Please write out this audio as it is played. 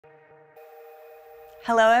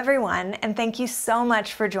Hello everyone, and thank you so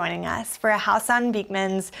much for joining us for A House on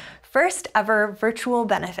Beekman's first ever virtual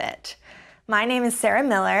benefit. My name is Sarah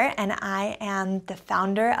Miller, and I am the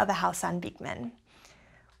founder of A House on Beekman.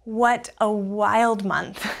 What a wild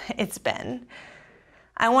month it's been.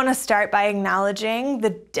 I want to start by acknowledging the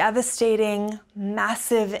devastating,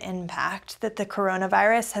 massive impact that the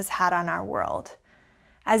coronavirus has had on our world.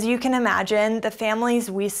 As you can imagine, the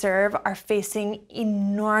families we serve are facing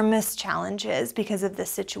enormous challenges because of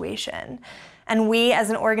this situation. And we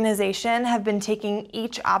as an organization have been taking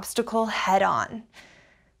each obstacle head on.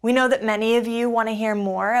 We know that many of you want to hear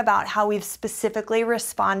more about how we've specifically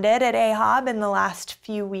responded at AHOB in the last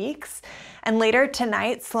few weeks. And later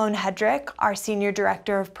tonight, Sloan Hedrick, our Senior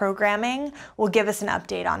Director of Programming, will give us an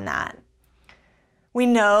update on that. We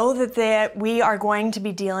know that we are going to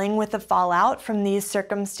be dealing with the fallout from these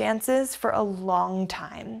circumstances for a long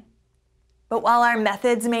time. But while our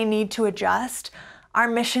methods may need to adjust, our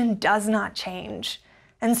mission does not change.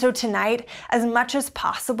 And so tonight, as much as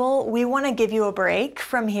possible, we want to give you a break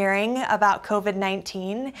from hearing about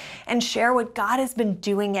COVID-19 and share what God has been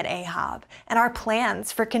doing at AHOB and our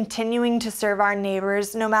plans for continuing to serve our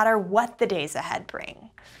neighbors no matter what the days ahead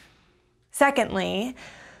bring. Secondly,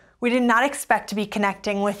 we did not expect to be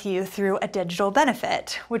connecting with you through a digital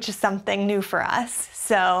benefit, which is something new for us.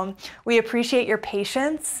 So we appreciate your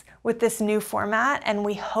patience with this new format, and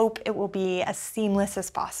we hope it will be as seamless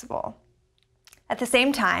as possible. At the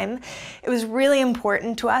same time, it was really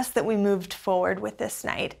important to us that we moved forward with this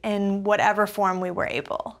night in whatever form we were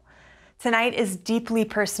able. Tonight is deeply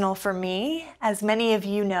personal for me. As many of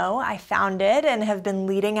you know, I founded and have been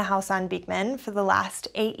leading A House on Beekman for the last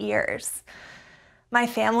 8 years. My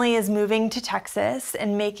family is moving to Texas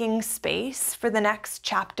and making space for the next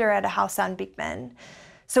chapter at A House on Beekman.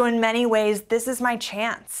 So in many ways, this is my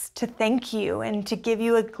chance to thank you and to give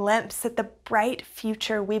you a glimpse at the bright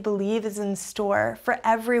future we believe is in store for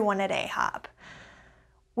everyone at AHOB.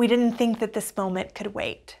 We didn't think that this moment could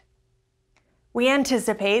wait. We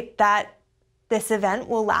anticipate that this event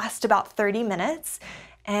will last about 30 minutes,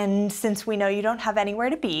 and since we know you don't have anywhere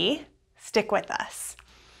to be, stick with us.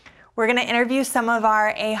 We're going to interview some of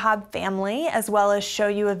our AHOB family as well as show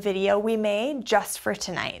you a video we made just for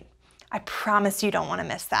tonight. I promise you don't want to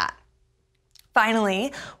miss that.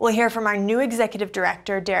 Finally, we'll hear from our new Executive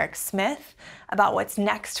Director, Derek Smith, about what's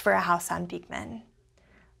next for A House on Beekman.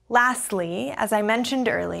 Lastly, as I mentioned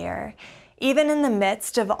earlier, even in the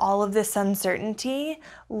midst of all of this uncertainty,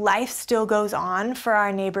 life still goes on for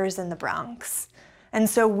our neighbors in the Bronx. And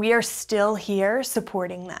so we are still here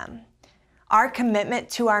supporting them. Our commitment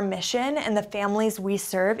to our mission and the families we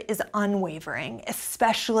serve is unwavering,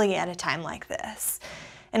 especially at a time like this.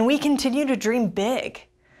 And we continue to dream big.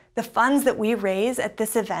 The funds that we raise at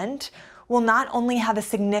this event will not only have a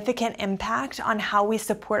significant impact on how we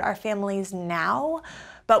support our families now,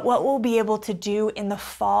 but what we'll be able to do in the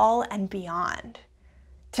fall and beyond.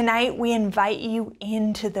 Tonight, we invite you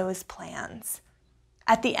into those plans.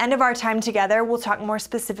 At the end of our time together, we'll talk more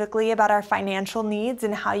specifically about our financial needs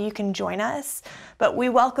and how you can join us, but we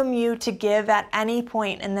welcome you to give at any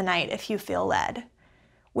point in the night if you feel led.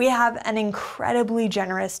 We have an incredibly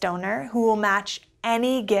generous donor who will match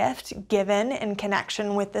any gift given in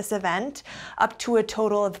connection with this event up to a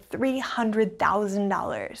total of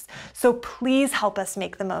 $300,000. So please help us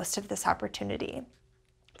make the most of this opportunity.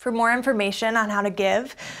 For more information on how to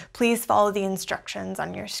give, please follow the instructions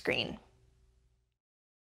on your screen.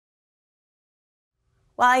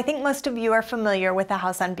 While I think most of you are familiar with A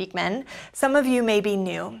House on Beekman, some of you may be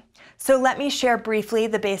new. So let me share briefly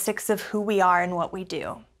the basics of who we are and what we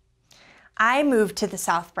do. I moved to the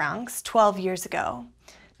South Bronx 12 years ago,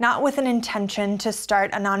 not with an intention to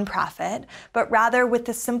start a nonprofit, but rather with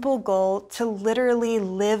the simple goal to literally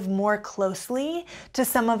live more closely to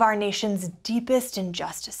some of our nation's deepest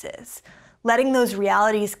injustices, letting those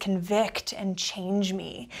realities convict and change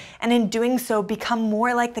me, and in doing so, become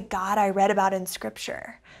more like the God I read about in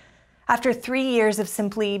Scripture. After 3 years of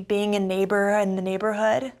simply being a neighbor in the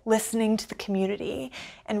neighborhood, listening to the community,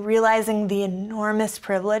 and realizing the enormous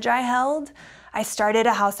privilege I held, I started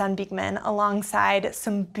A House on Beekman alongside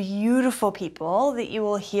some beautiful people that you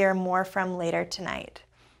will hear more from later tonight.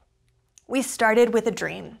 We started with a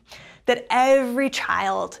dream that every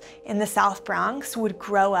child in the South Bronx would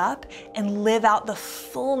grow up and live out the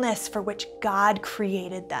fullness for which God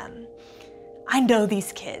created them. I know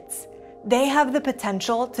these kids. They have the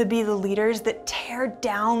potential to be the leaders that tear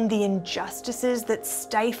down the injustices that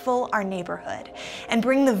stifle our neighborhood and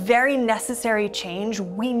bring the very necessary change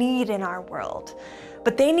we need in our world.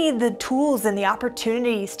 but they need the tools and the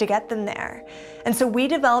opportunities to get them there. And so we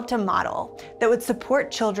developed a model that would support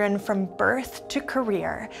children from birth to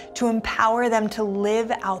career to empower them to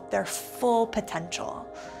live out their full potential.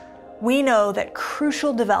 We know that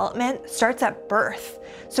crucial development starts at birth.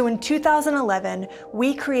 So in 2011,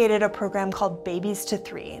 we created a program called Babies to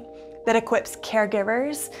 3 that equips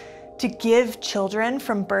caregivers to give children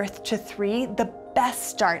from birth to 3 the best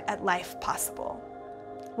start at life possible.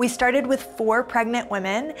 We started with 4 pregnant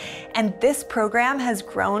women, and this program has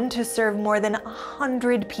grown to serve more than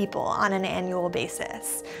 100 people on an annual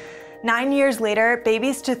basis. 9 years later,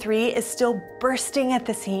 Babies to 3 is still bursting at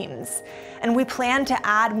the seams, and we plan to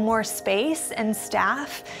add more space and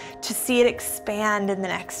staff to see it expand in the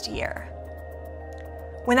next year.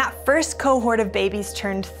 When that first cohort of babies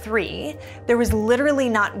turned 3, there was literally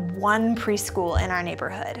not one preschool in our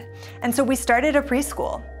neighborhood. And so we started a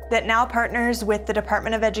preschool that now partners with the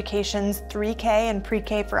Department of Education's 3K and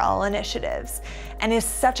Pre-K for All initiatives, and is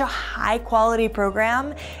such a high-quality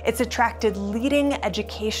program, it's attracted leading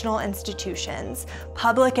educational institutions,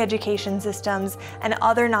 public education systems, and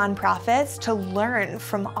other nonprofits to learn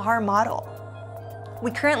from our model.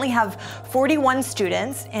 We currently have 41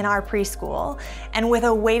 students in our preschool, and with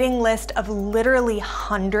a waiting list of literally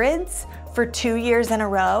hundreds for 2 years in a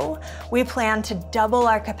row, we plan to double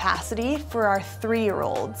our capacity for our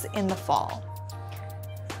 3-year-olds in the fall.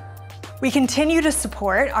 We continue to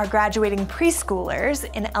support our graduating preschoolers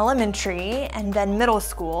in elementary and then middle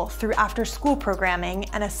school through after-school programming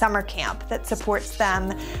and a summer camp that supports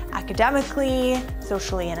them academically,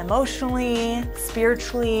 socially and emotionally,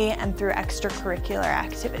 spiritually, and through extracurricular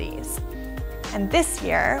activities. And this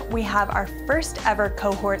year, we have our first ever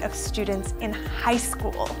cohort of students in high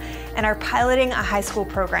school and are piloting a high school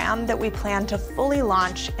program that we plan to fully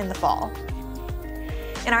launch in the fall.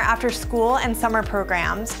 In our after-school and summer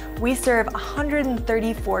programs, we serve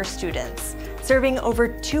 134 students, serving over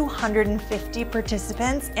 250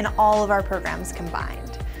 participants in all of our programs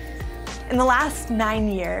combined. In the last 9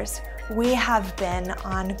 years, we have been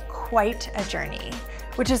on quite a journey,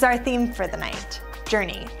 which is our theme for the night,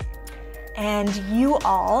 journey. And you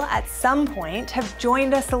all, at some point, have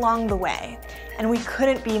joined us along the way, and we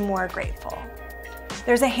couldn't be more grateful.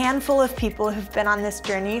 There's a handful of people who've been on this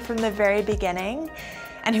journey from the very beginning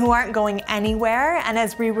and who aren't going anywhere, and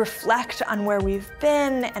as we reflect on where we've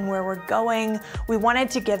been and where we're going, we wanted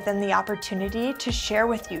to give them the opportunity to share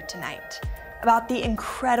with you tonight about the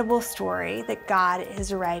incredible story that God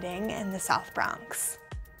is writing in the South Bronx.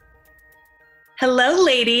 Hello,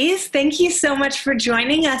 ladies. Thank you so much for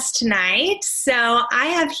joining us tonight. So I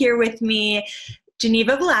have here with me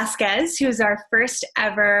Geneva Velasquez, who is our first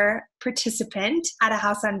ever participant at A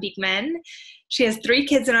House on Beekman. She has 3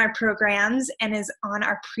 kids in our programs and is on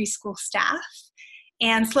our preschool staff.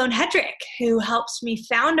 And Sloan Hedrick, who helped me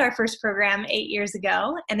found our first program 8 years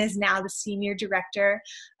ago and is now the Senior Director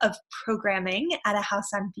of Programming at A House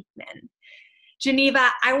on Beekman. Geneva,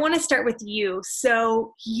 I want to start with you.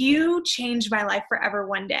 So you changed my life forever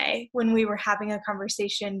one day when we were having a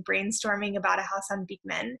conversation brainstorming about A House on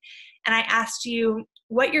Beekman. And I asked you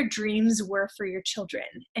what your dreams were for your children.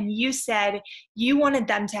 And you said you wanted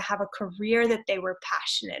them to have a career that they were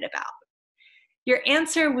passionate about. Your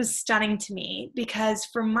answer was stunning to me because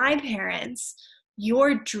for my parents,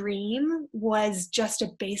 your dream was just a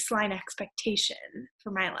baseline expectation for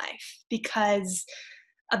my life because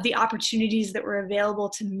of the opportunities that were available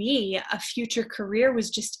to me. A future career was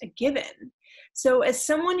just a given. So as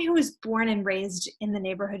someone who was born and raised in the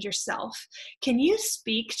neighborhood yourself, can you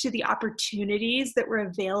speak to the opportunities that were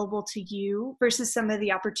available to you versus some of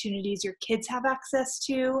the opportunities your kids have access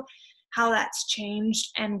to, how that's changed,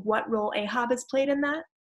 and what role AHOB has played in that?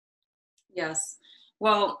 Yes.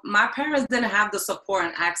 Well, my parents didn't have the support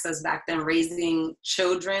and access back then raising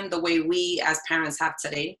children the way we as parents have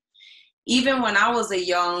today. Even when I was a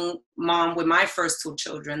young mom with my first 2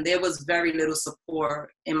 children, there was very little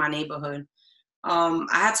support in my neighborhood. I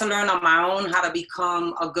had to learn on my own how to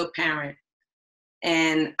become a good parent.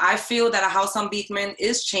 And I feel that A House on Beekman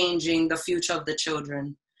is changing the future of the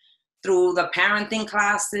children through the parenting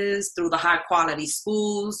classes, through the high quality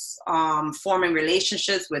schools, forming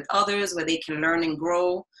relationships with others where they can learn and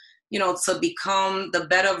grow, to become the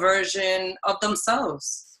better version of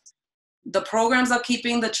themselves. The programs are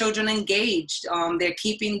keeping the children engaged. They're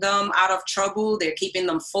keeping them out of trouble. They're keeping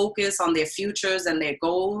them focused on their futures and their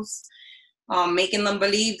goals, making them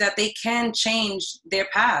believe that they can change their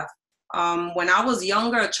path. When I was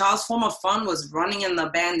younger, a child's form of fun was running in the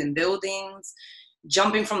abandoned buildings,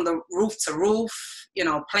 jumping from the roof to roof,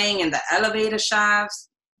 playing in the elevator shafts,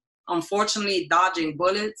 unfortunately dodging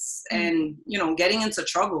bullets and, getting into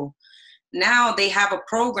trouble. now they have a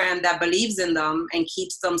program that believes in them and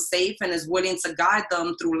keeps them safe and is willing to guide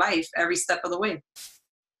them through life every step of the way.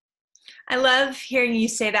 I love hearing you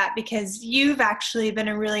say that, because you've actually been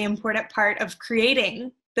a really important part of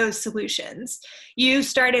creating those solutions. You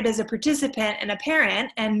started as a participant and a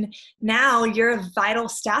parent, and now you're a vital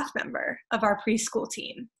staff member of our preschool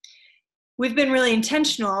team. We've been really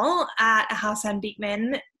intentional at A House on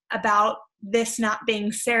Beekman about this not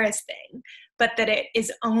being Sarah's thing, but that it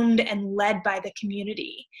is owned and led by the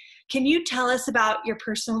community. Can you tell us about your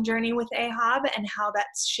personal journey with AHOB and how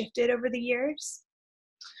that's shifted over the years?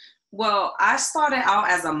 Well, I started out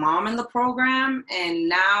as a mom in the program, and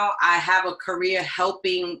now I have a career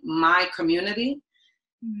helping my community.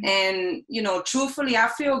 Mm-hmm. And, you know, truthfully, I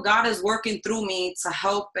feel God is working through me to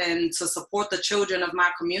help and to support the children of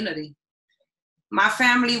my community. My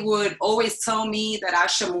family would always tell me that I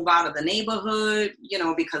should move out of the neighborhood, you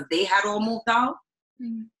know, because they had all moved out.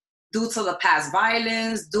 Mm-hmm. Due to the past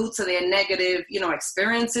violence, due to their negative, you know,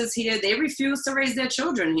 experiences here. They refused to raise their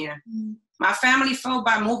children here. Mm-hmm. My family felt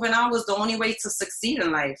by moving out was the only way to succeed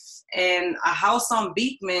in life. And A House on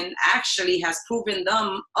Beekman actually has proven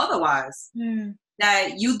them otherwise. Mm.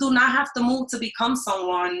 That you do not have to move to become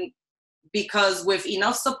someone, because with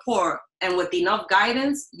enough support and with enough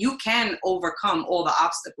guidance, you can overcome all the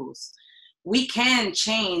obstacles. We can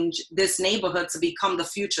change this neighborhood to become the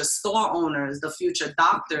future store owners, the future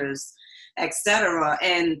doctors, etc.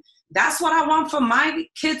 And that's what I want for my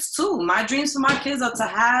kids too. My dreams for my kids are to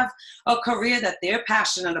have a career that they're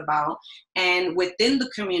passionate about, and within the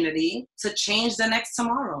community to change the next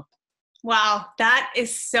tomorrow. Wow, that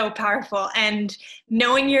is so powerful. And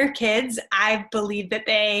knowing your kids, I believe that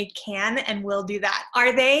they can and will do that.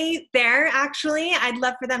 Are they there actually? I'd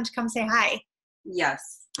love for them to come say hi.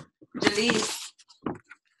 Yes. Jalise.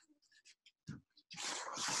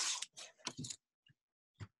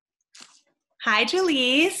 Hi,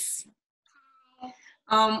 Jalise.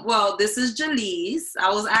 Well, this is Jalise. I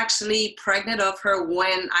was actually pregnant of her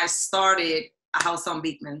when I started A House on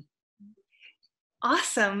Beekman.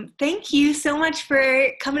 Awesome. Thank you so much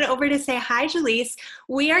for coming over to say hi, Jalise.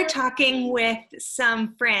 We are talking with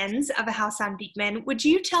some friends of A House on Beekman. Would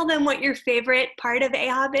you tell them what your favorite part of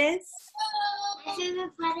AHOB is? My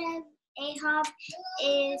favorite part of AHOB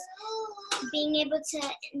is being able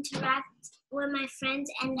to interact with my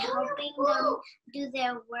friends and helping them do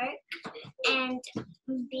their work, and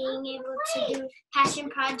being able to do passion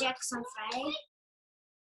projects on Friday.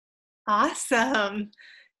 Awesome.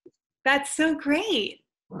 That's so great.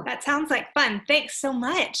 That sounds like fun. Thanks so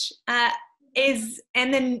much. Is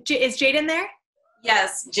Jaden there?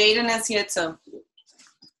 Yes, Jaden is here too.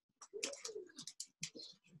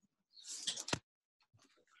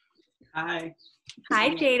 Hi. Hi,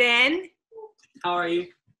 Jaden. How are you?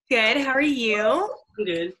 Good. How are you? I'm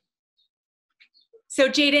good. So,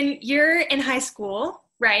 Jaden, you're in high school,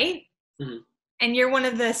 right? Mm-hmm. And you're one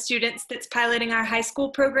of the students that's piloting our high school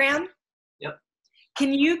program? Yep.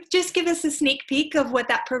 Can you just give us a sneak peek of what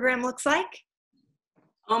that program looks like?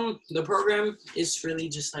 The program is really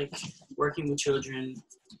just like working with children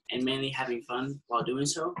and mainly having fun while doing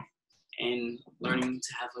so, and learning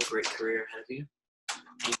to have a great career ahead of you,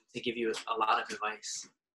 and to give you a lot of advice.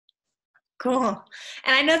 Cool.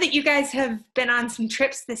 And I know that you guys have been on some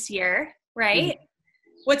trips this year, right? Mm-hmm.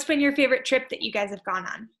 What's been your favorite trip that you guys have gone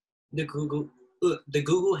on? The Google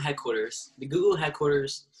headquarters. The Google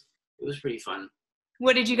headquarters, it was pretty fun.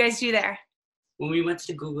 What did you guys do there? When we went to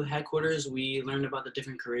the Google headquarters, we learned about the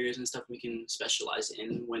different careers and stuff we can specialize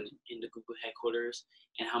in when in the Google headquarters,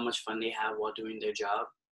 and how much fun they have while doing their job.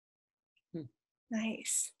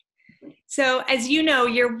 Nice. So as you know,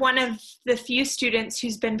 you're one of the few students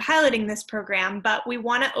who's been piloting this program, but we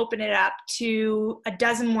want to open it up to a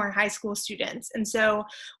dozen more high school students. And so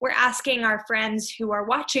we're asking our friends who are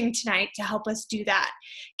watching tonight to help us do that.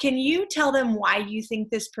 Can you tell them why you think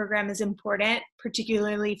this program is important,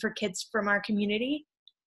 particularly for kids from our community?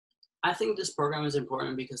 I think this program is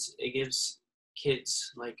important because it gives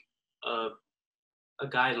kids like a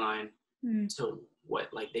guideline to what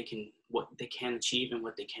they can achieve and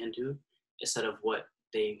what they can do, instead of what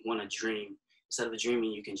they want to dream. Instead of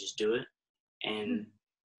dreaming, you can just do it, and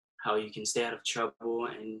how you can stay out of trouble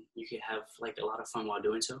and you can have like a lot of fun while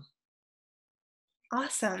doing so.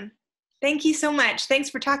 Awesome. Thank you so much. Thanks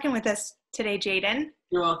for talking with us today, Jaden.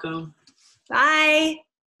 You're welcome. Bye.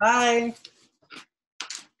 Bye.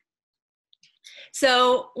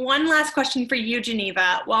 So one last question for you,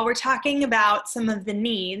 Geneva. While we're talking about some of the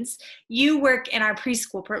needs, you work in our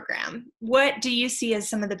preschool program. What do you see as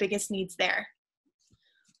some of the biggest needs there?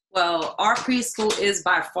 Well, our preschool is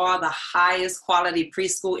by far the highest quality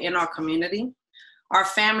preschool in our community. our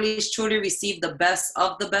families truly receive the best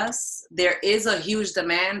of the best. There is a huge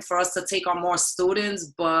demand for us to take on more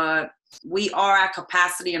students, but we are at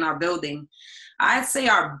capacity in our building. I'd say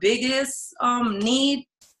our biggest need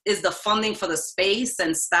is the funding for the space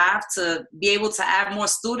and staff to be able to add more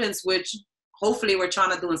students, which hopefully we're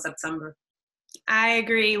trying to do in September. I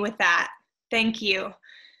agree with that. Thank you.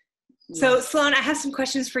 So Sloan, I have some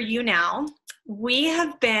questions for you now. We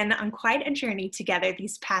have been on quite a journey together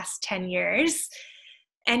these past 10 years,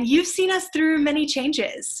 and you've seen us through many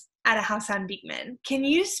changes at A House on Beekman. Can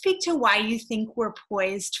you speak to why you think we're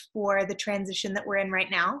poised for the transition that we're in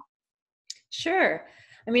right now? Sure.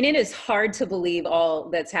 I mean, it is hard to believe all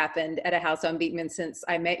that's happened at A House on Beekman since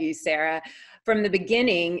I met you, Sarah. From the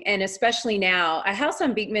beginning, and especially now, A House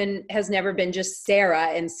on Beekman has never been just Sarah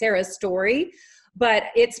and Sarah's story, but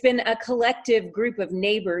it's been a collective group of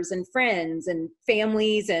neighbors and friends and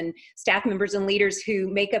families and staff members and leaders who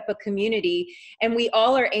make up a community. And we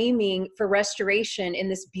all are aiming for restoration in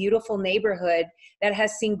this beautiful neighborhood that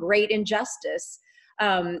has seen great injustice.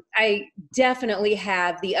 I definitely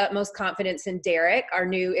have the utmost confidence in Derek, our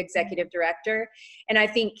new executive director. And I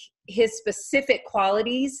think his specific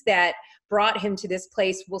qualities that brought him to this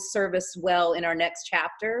place will serve us well in our next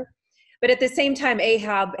chapter. But at the same time,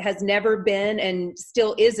 AHOB has never been and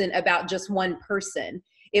still isn't about just one person.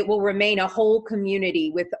 It will remain a whole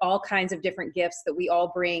community with all kinds of different gifts that we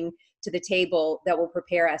all bring to the table that will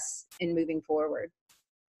prepare us in moving forward.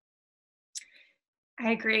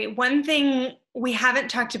 I agree. One thing we haven't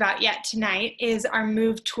talked about yet tonight is our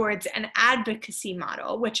move towards an advocacy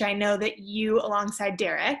model, which I know that you, alongside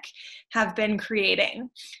Derek, have been creating.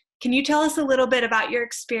 Can you tell us a little bit about your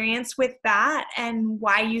experience with that and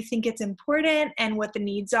why you think it's important and what the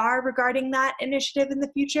needs are regarding that initiative in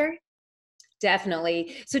the future?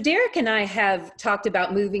 Definitely. So Derek and I have talked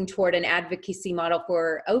about moving toward an advocacy model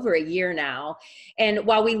for over a year now. And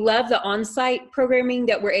while we love the on-site programming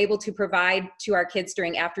that we're able to provide to our kids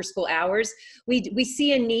during after-school hours, we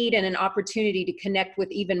see a need and an opportunity to connect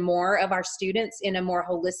with even more of our students in a more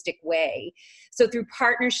holistic way. So through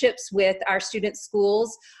partnerships with our student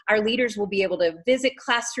schools, our leaders will be able to visit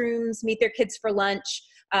classrooms, meet their kids for lunch,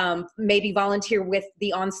 maybe volunteer with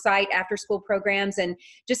the on-site after-school programs, and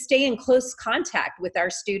just stay in close contact with our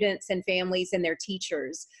students and families and their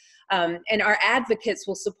teachers. And our advocates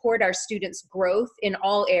will support our students' growth in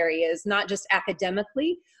all areas, not just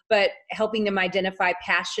academically, but helping them identify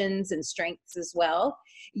passions and strengths as well.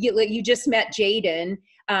 You just met Jaden.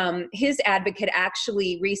 His advocate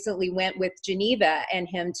actually recently went with Geneva and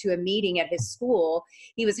him to a meeting at his school.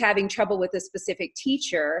 He was having trouble with a specific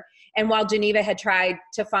teacher. And while Geneva had tried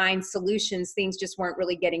to find solutions, things just weren't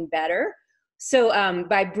really getting better. So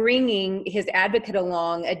by bringing his advocate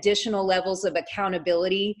along, additional levels of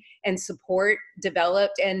accountability and support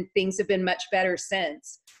developed, and things have been much better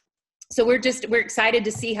since. So we're excited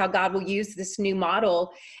to see how God will use this new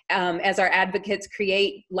model as our advocates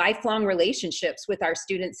create lifelong relationships with our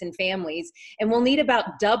students and families. And we'll need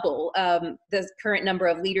about double the current number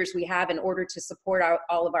of leaders we have in order to support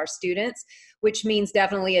all of our students, which means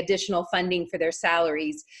definitely additional funding for their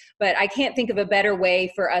salaries. But I can't think of a better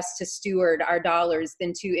way for us to steward our dollars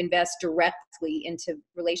than to invest directly into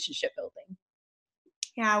relationship building.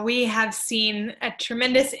 Yeah, we have seen a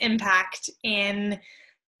tremendous impact in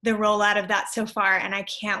the rollout of that so far, and I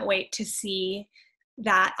can't wait to see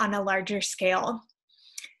that on a larger scale.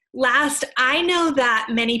 Last, I know that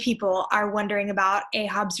many people are wondering about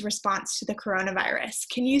AHOB's response to the coronavirus.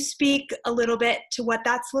 Can you speak a little bit to what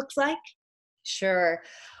that's looked like? Sure.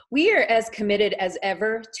 We are as committed as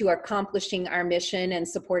ever to accomplishing our mission and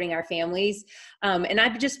supporting our families. And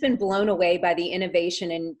I've just been blown away by the innovation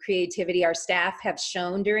and creativity our staff have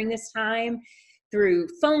shown during this time, through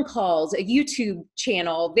phone calls, a YouTube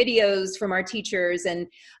channel, videos from our teachers, and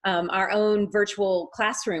our own virtual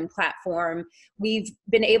classroom platform. We've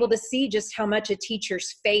been able to see just how much a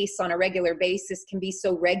teacher's face on a regular basis can be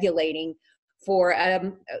so regulating for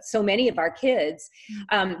so many of our kids.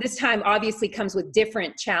 This time obviously comes with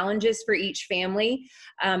different challenges for each family,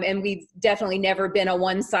 and we've definitely never been a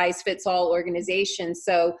one-size-fits-all organization.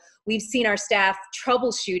 So we've seen our staff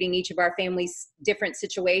troubleshooting each of our families' different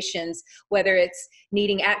situations, whether it's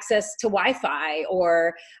needing access to Wi-Fi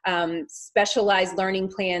or specialized learning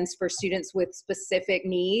plans for students with specific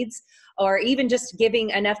needs, or even just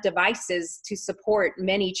giving enough devices to support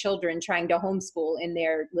many children trying to homeschool in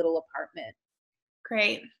their little apartment.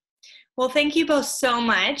 Great. Well, thank you both so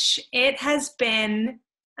much. It has been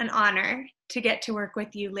an honor to get to work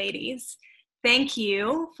with you ladies. Thank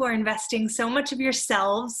you for investing so much of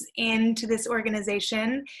yourselves into this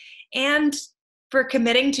organization and for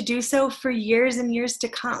committing to do so for years and years to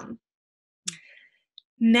come.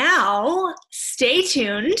 Now, stay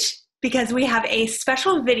tuned because we have a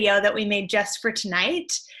special video that we made just for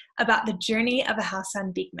tonight about the journey of a house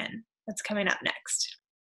on Beekman. That's coming up next.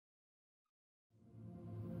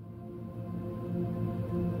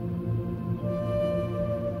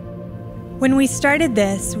 When we started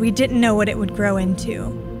this, we didn't know what it would grow into.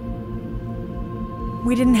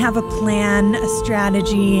 We didn't have a plan, a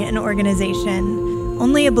strategy, an organization.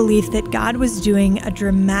 Only a belief that God was doing a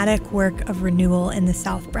dramatic work of renewal in the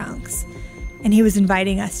South Bronx, and he was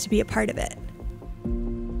inviting us to be a part of it.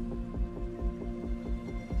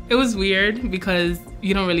 It was weird because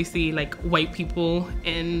you don't really see like white people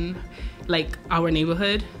in like our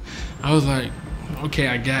neighborhood. I was like, okay,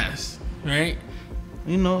 I guess, right?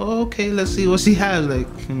 You know, okay, let's see what she has, like,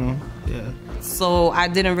 you know, yeah. So I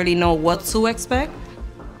didn't really know what to expect.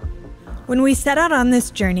 When we set out on this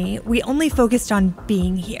journey, we only focused on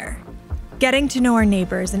being here, getting to know our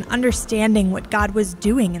neighbors and understanding what God was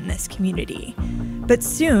doing in this community. But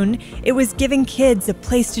soon, it was giving kids a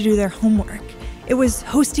place to do their homework. It was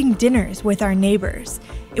hosting dinners with our neighbors.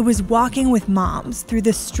 It was walking with moms through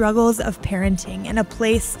the struggles of parenting in a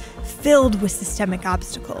place filled with systemic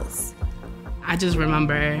obstacles. I just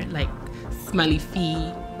remember like smelly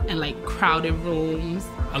feet and like crowded rooms.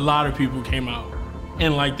 A lot of people came out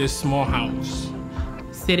in like this small house.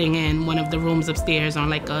 Sitting in one of the rooms upstairs on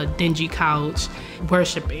like a dingy couch,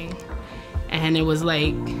 worshiping. And it was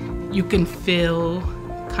like, you can feel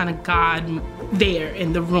kind of God there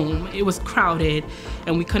in the room. It was crowded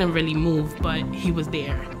and we couldn't really move, but he was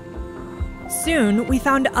there. Soon, we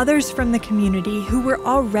found others from the community who were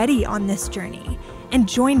already on this journey and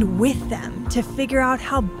joined with them to figure out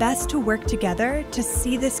how best to work together to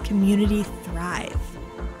see this community thrive.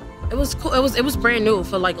 It was cool. It was brand new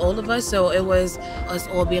for like all of us, so it was us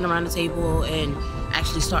all being around the table and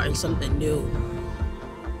actually starting something new.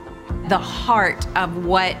 The heart of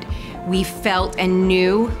what we felt and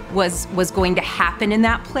knew was going to happen in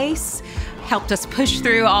that place helped us push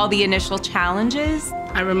through all the initial challenges.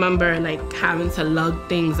 I remember like having to lug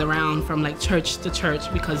things around from like church to church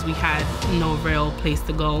because we had no real place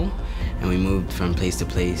to go. And we moved from place to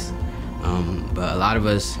place. But a lot of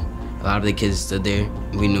the kids stood there.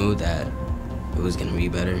 We knew that it was gonna be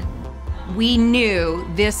better. We knew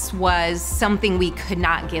this was something we could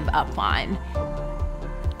not give up on.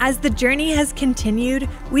 As the journey has continued,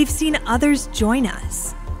 we've seen others join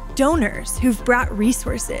us. Donors who've brought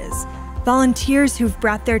resources, volunteers who've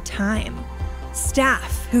brought their time,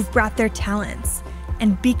 staff who've brought their talents,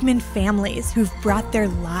 and Beekman families who've brought their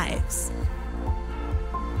lives.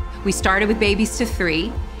 We started with babies to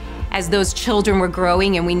 3. As those children were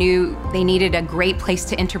growing and we knew they needed a great place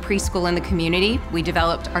to enter preschool in the community, we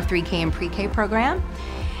developed our 3K and pre-K program.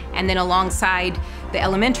 And then alongside the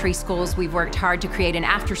elementary schools, we've worked hard to create an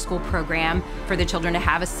after-school program for the children to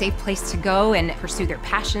have a safe place to go and pursue their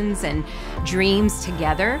passions and dreams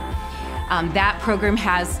together. That program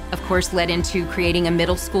has, of course, led into creating a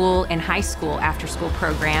middle school and high school after-school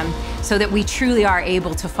program so that we truly are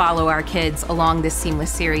able to follow our kids along this seamless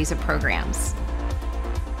series of programs.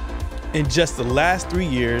 In just the last 3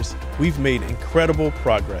 years, we've made incredible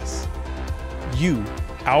progress. You,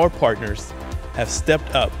 our partners, have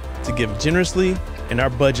stepped up to give generously, and our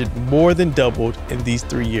budget more than doubled in these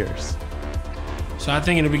 3 years. So I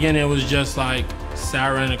think in the beginning it was just like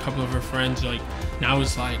Sarah and a couple of her friends. Like now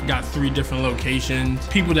it's like got 3 different locations.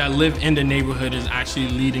 People that live in the neighborhood is actually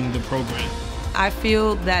leading the program. I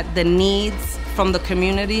feel that the needs from the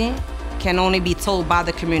community can only be told by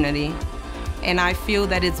the community. And I feel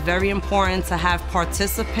that it's very important to have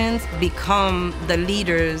participants become the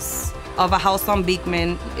leaders of a house on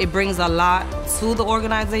Beekman. It brings a lot to the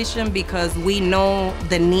organization because we know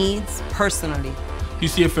the needs personally. You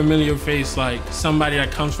see a familiar face, like somebody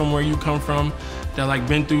that comes from where you come from, that like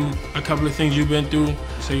been through a couple of things you've been through.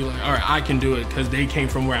 So you're like, all right, I can do it because they came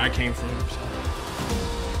from where I came from.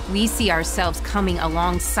 So. We see ourselves coming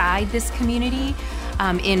alongside this community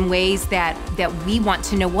in ways that we want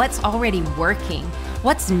to know what's already working,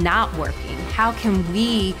 what's not working. How can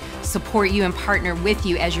we support you and partner with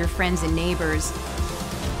you as your friends and neighbors?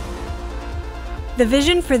 The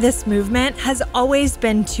vision for this movement has always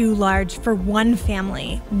been too large for one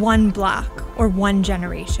family, one block, or one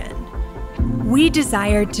generation. We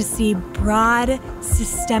desired to see broad,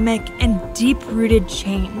 systemic, and deep-rooted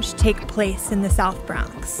change take place in the South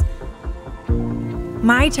Bronx.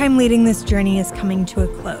 My time leading this journey is coming to a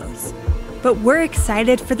close, but we're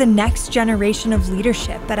excited for the next generation of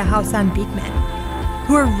leadership at a house on Beekman,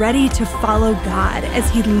 who are ready to follow God as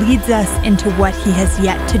He leads us into what He has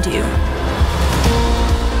yet to do.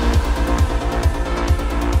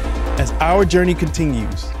 As our journey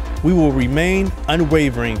continues, we will remain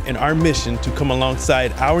unwavering in our mission to come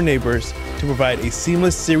alongside our neighbors to provide a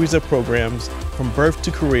seamless series of programs from birth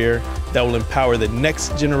to career that will empower the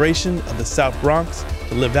next generation of the South Bronx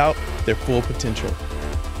to live out their full potential.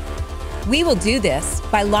 We will do this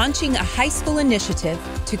by launching a high school initiative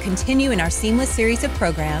to continue in our seamless series of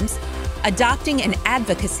programs, adopting an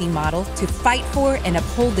advocacy model to fight for and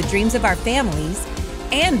uphold the dreams of our families,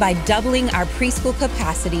 and by doubling our preschool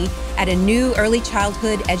capacity at a new early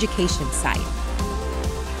childhood education site.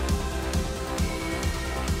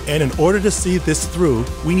 And in order to see this through,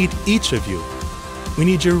 we need each of you. We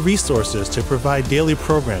need your resources to provide daily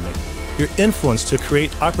programming, your influence to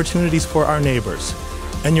create opportunities for our neighbors,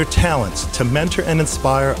 and your talents to mentor and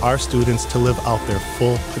inspire our students to live out their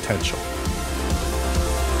full potential.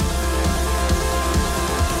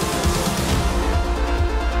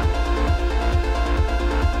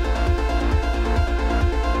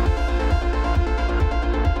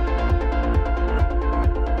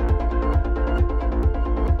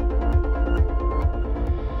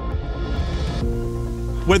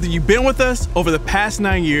 Whether you've been with us over the past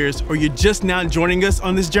 9 years or you're just now joining us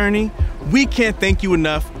on this journey, we can't thank you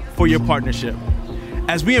enough for your partnership.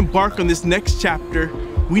 As we embark on this next chapter,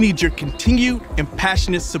 we need your continued and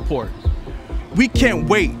passionate support. We can't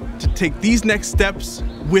wait to take these next steps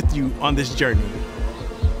with you on this journey.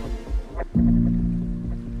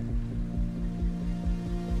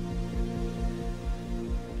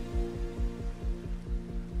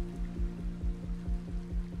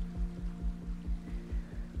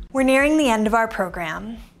 We're nearing the end of our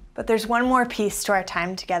program, but there's one more piece to our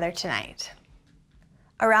time together tonight.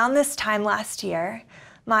 Around this time last year,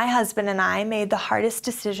 my husband and I made the hardest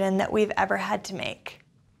decision that we've ever had to make.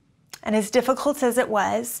 And as difficult as it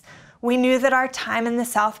was, we knew that our time in the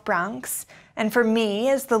South Bronx, and for me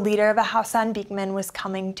as the leader of a house on Beekman, was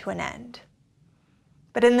coming to an end.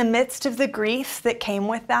 But in the midst of the grief that came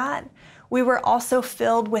with that, we were also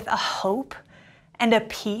filled with a hope and a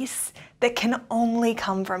peace that can only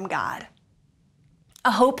come from God.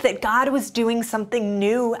 A hope that God was doing something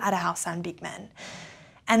new at a house on Beekman,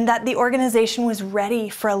 and that the organization was ready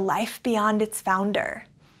for a life beyond its founder.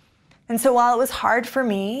 And so while it was hard for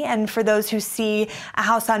me, and for those who see a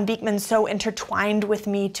house on Beekman so intertwined with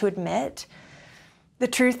me to admit, the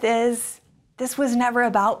truth is, this was never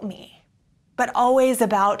about me, but always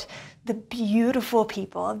about the beautiful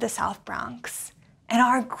people of the South Bronx and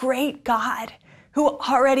our great God, who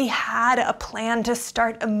already had a plan to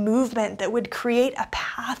start a movement that would create a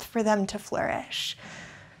path for them to flourish.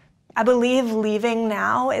 I believe leaving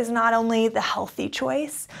now is not only the healthy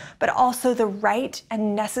choice, but also the right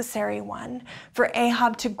and necessary one for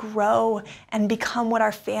AHOB to grow and become what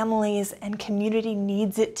our families and community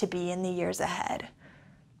needs it to be in the years ahead.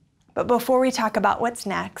 But before we talk about what's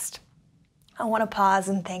next, I want to pause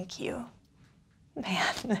and thank you.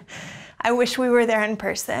 Man, I wish we were there in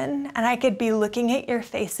person and I could be looking at your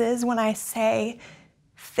faces when I say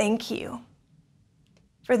thank you.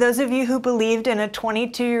 For those of you who believed in a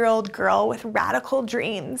 22-year-old girl with radical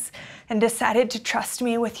dreams and decided to trust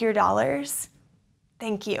me with your dollars,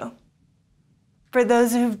 thank you. For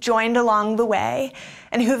those who've joined along the way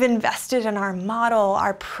and who've invested in our model,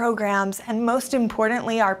 our programs, and most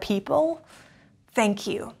importantly, our people, thank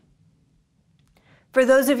you. For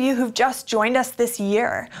those of you who've just joined us this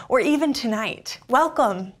year, or even tonight,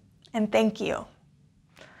 welcome and thank you.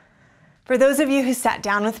 For those of you who sat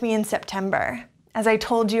down with me in September, as I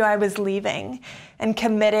told you I was leaving, and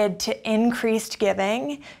committed to increased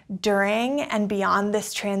giving during and beyond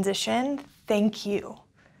this transition, thank you.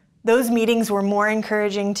 Those meetings were more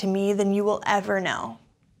encouraging to me than you will ever know.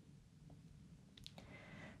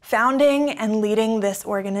 Founding and leading this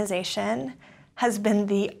organization has been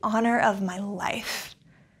the honor of my life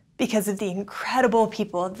because of the incredible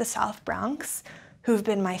people of the South Bronx who've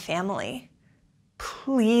been my family.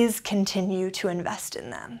 Please continue to invest in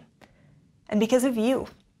them. And because of you,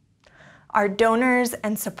 our donors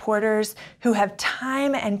and supporters who have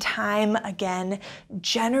time and time again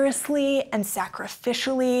generously and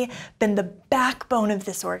sacrificially been the backbone of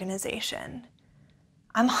this organization.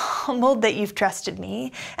 I'm humbled that you've trusted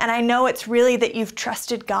me, and I know it's really that you've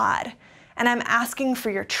trusted God. And I'm asking for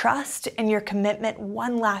your trust and your commitment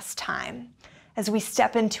one last time as we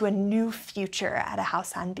step into a new future at a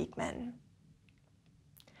house on Beekman.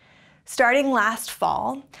 Starting last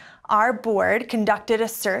fall, our board conducted a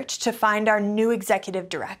search to find our new executive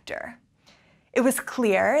director. It was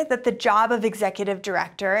clear that the job of executive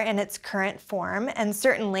director in its current form, and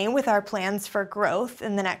certainly with our plans for growth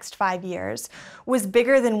in the next 5 years, was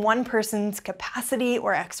bigger than one person's capacity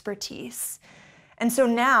or expertise. And so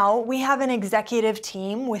now we have an executive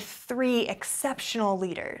team with 3 exceptional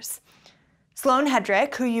leaders. Sloan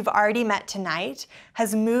Hedrick, who you've already met tonight,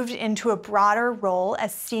 has moved into a broader role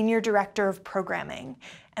as Senior Director of Programming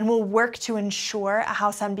and will work to ensure a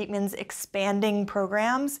House on Beekman's expanding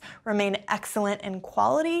programs remain excellent in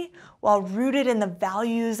quality while rooted in the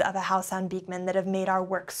values of a House on Beekman that have made our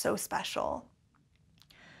work so special.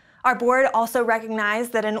 Our board also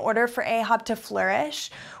recognized that in order for AHOB to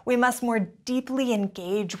flourish, we must more deeply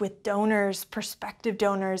engage with donors, prospective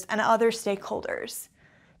donors, and other stakeholders.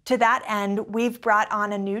 To that end, we've brought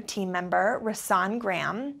on a new team member, Rasan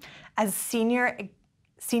Graham, as Senior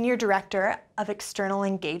Director of External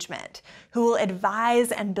Engagement, who will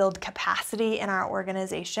advise and build capacity in our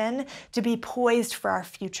organization to be poised for our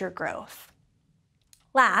future growth.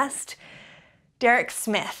 Last, Derek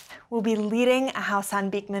Smith will be leading a House on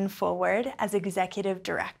Beekman forward as Executive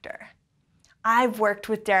Director. I've worked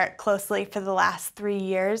with Derek closely for the last 3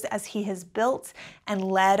 years as he has built and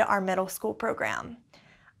led our middle school program.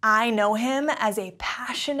 I know him as a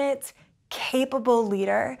passionate, capable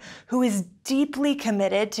leader who is deeply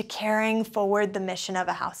committed to carrying forward the mission of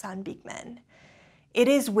a House on Beekman. It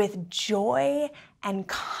is with joy and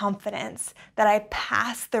confidence that I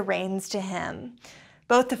pass the reins to him,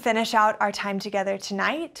 both to finish out our time together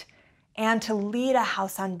tonight and to lead a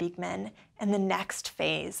House on Beekman in the next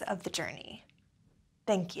phase of the journey.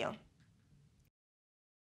 Thank you.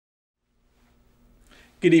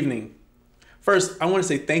 Good evening. First, I want to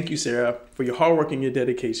say thank you, Sarah, for your hard work and your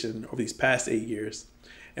dedication over these past 8 years,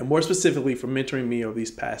 and more specifically for mentoring me over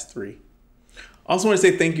these past 3. I also want to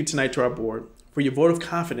say thank you tonight to our board for your vote of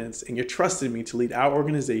confidence and your trust in me to lead our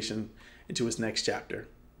organization into its next chapter.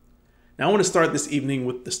 Now, I want to start this evening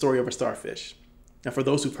with the story of a starfish. Now, for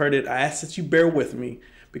those who've heard it, I ask that you bear with me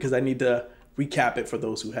because I need to recap it for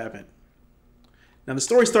those who haven't. Now, the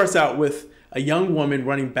story starts out with a young woman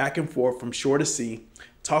running back and forth from shore to sea,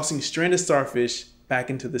 tossing stranded starfish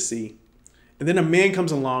back into the sea. And then a man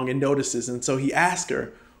comes along and notices, and so he asks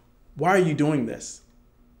her, "Why are you doing this?"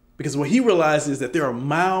 Because what he realizes is that there are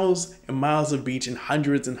miles and miles of beach and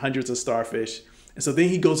hundreds of starfish. And so then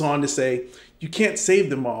he goes on to say, "You can't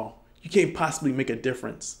save them all. You can't possibly make a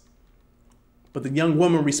difference." But the young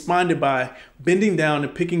woman responded by bending down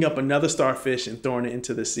and picking up another starfish and throwing it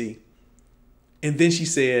into the sea. And then she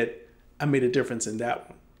said, "I made a difference in that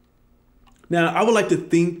one." Now, I would like to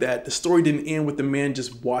think that the story didn't end with the man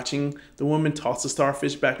just watching the woman toss the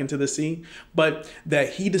starfish back into the sea, but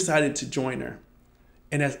that he decided to join her.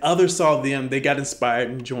 And as others saw them, they got inspired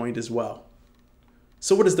and joined as well.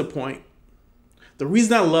 So what is the point? The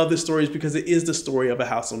reason I love this story is because it is the story of a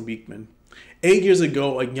House on Beekman. 8 years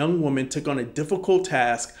ago, a young woman took on a difficult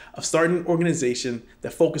task of starting an organization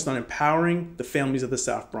that focused on empowering the families of the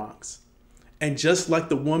South Bronx. And just like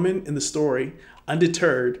the woman in the story,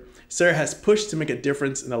 undeterred, Sarah has pushed to make a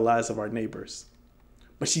difference in the lives of our neighbors.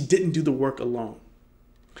 But she didn't do the work alone.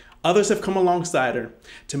 Others have come alongside her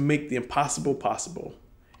to make the impossible possible.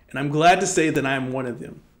 And I'm glad to say that I am one of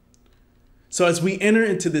them. So as we enter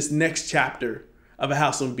into this next chapter of a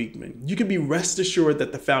House on Beekman, you can be rest assured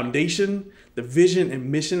that the foundation, the vision,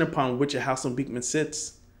 and mission upon which a House on Beekman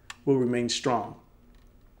sits will remain strong.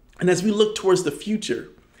 And as we look towards the future,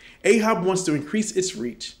 AHOB wants to increase its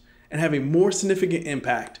reach and have a more significant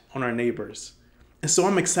impact on our neighbors. And so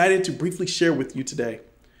I'm excited to briefly share with you today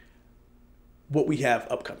what we have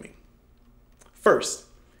upcoming. First,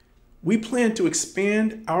 we plan to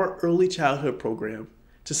expand our early childhood program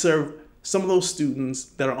to serve some of those students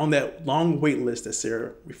that are on that long wait list that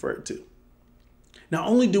Sarah referred to. Not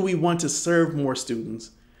only do we want to serve more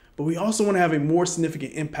students, but we also want to have a more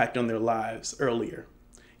significant impact on their lives earlier,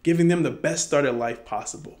 giving them the best start at life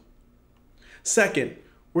possible. Second,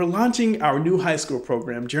 we're launching our new high school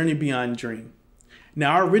program, Journey Beyond Dream.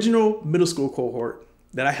 Now, our original middle school cohort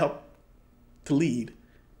that I helped to lead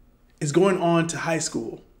is going on to high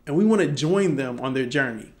school, and we want to join them on their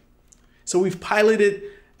journey. So we've piloted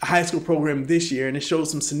a high school program this year, and it showed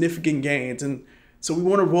some significant gains, and so we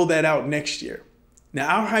want to roll that out next year. Now,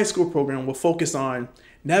 our high school program will focus on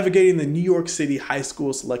navigating the New York City high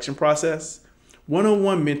school selection process,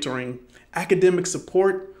 one-on-one mentoring, academic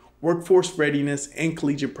support, workforce readiness, and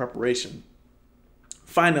collegiate preparation.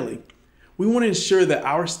 Finally, we want to ensure that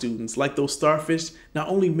our students, like those starfish, not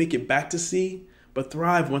only make it back to sea, but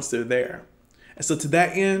thrive once they're there. And so to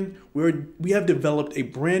that end, we have developed a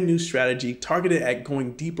brand new strategy targeted at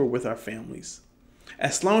going deeper with our families.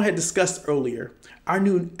 As Sloan had discussed earlier, our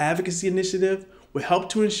new advocacy initiative will help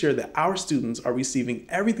to ensure that our students are receiving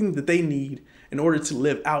everything that they need in order to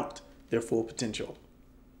live out their full potential.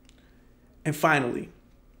 And finally,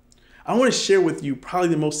 I want to share with you probably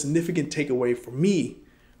the most significant takeaway for me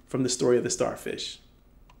from the story of the starfish.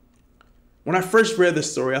 When I first read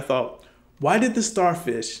this story, I thought, why did the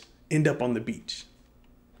starfish end up on the beach?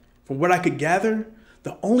 From what I could gather,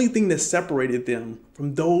 the only thing that separated them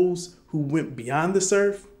from those who went beyond the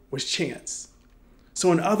surf was chance.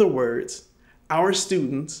 So in other words, our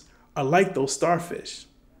students are like those starfish.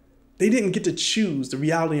 They didn't get to choose the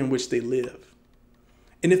reality in which they live.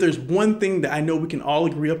 And if there's one thing that I know we can all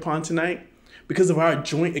agree upon tonight, because of our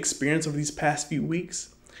joint experience over these past few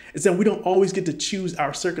weeks, is that we don't always get to choose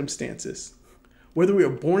our circumstances. Whether we are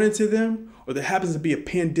born into them or there happens to be a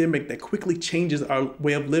pandemic that quickly changes our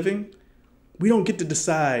way of living, we don't get to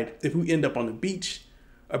decide if we end up on the beach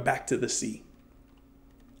or back to the sea.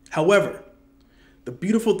 However, the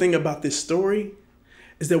beautiful thing about this story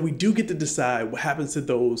is that we do get to decide what happens to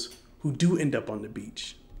those who do end up on the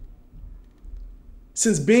beach.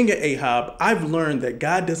 Since being at AHOB, I've learned that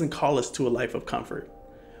God doesn't call us to a life of comfort,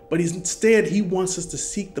 but instead He wants us to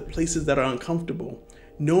seek the places that are uncomfortable,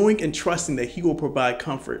 knowing and trusting that He will provide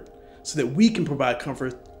comfort so that we can provide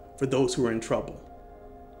comfort for those who are in trouble.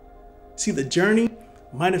 See, the journey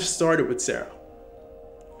might have started with Sarah,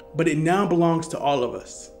 but it now belongs to all of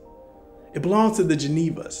us. It belongs to the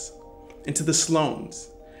Genevas and to the Sloans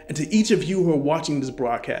and to each of you who are watching this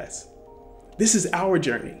broadcast. This is our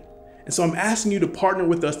journey. And so I'm asking you to partner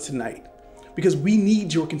with us tonight because we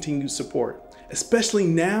need your continued support, especially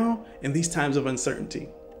now in these times of uncertainty.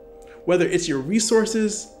 Whether it's your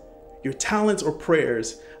resources, your talents, or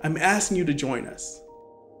prayers, I'm asking you to join us.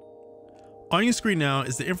 On your screen now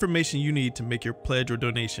is the information you need to make your pledge or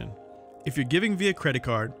donation. If you're giving via credit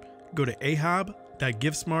card, go to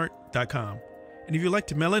ahob.givesmart.com. And if you'd like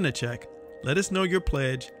to mail in a check, let us know your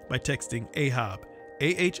pledge by texting AHOB,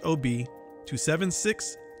 AHOB, to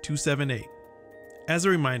 76278. As a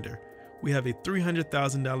reminder, we have a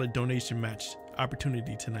 $300,000 donation match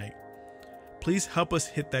opportunity tonight. Please help us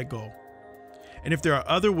hit that goal. And if there are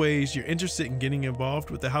other ways you're interested in getting involved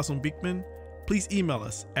with the House on Beekman, please email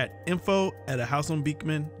us at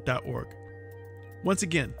info@ahouseonbeekman.org. Once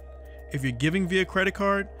again, if you're giving via credit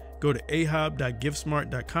card, go to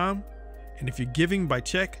ahob.givesmart.com. And if you're giving by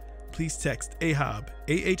check, please text AHOB,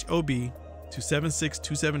 AHOB, to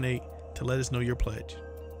 76278 to let us know your pledge.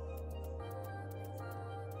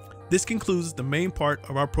 This concludes the main part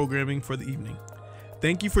of our programming for the evening.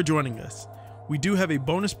 Thank you for joining us. We do have a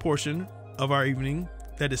bonus portion of our evening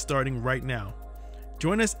that is starting right now.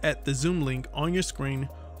 Join us at the Zoom link on your screen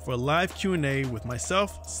for a live Q&A with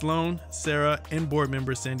myself, Sloan, Sarah, and board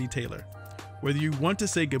member Sandy Taylor. Whether you want to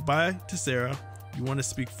say goodbye to Sarah, you want to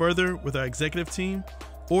speak further with our executive team,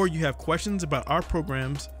 or you have questions about our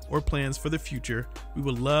programs or plans for the future, we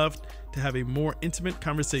would love to have a more intimate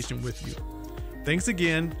conversation with you. Thanks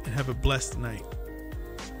again and have a blessed night.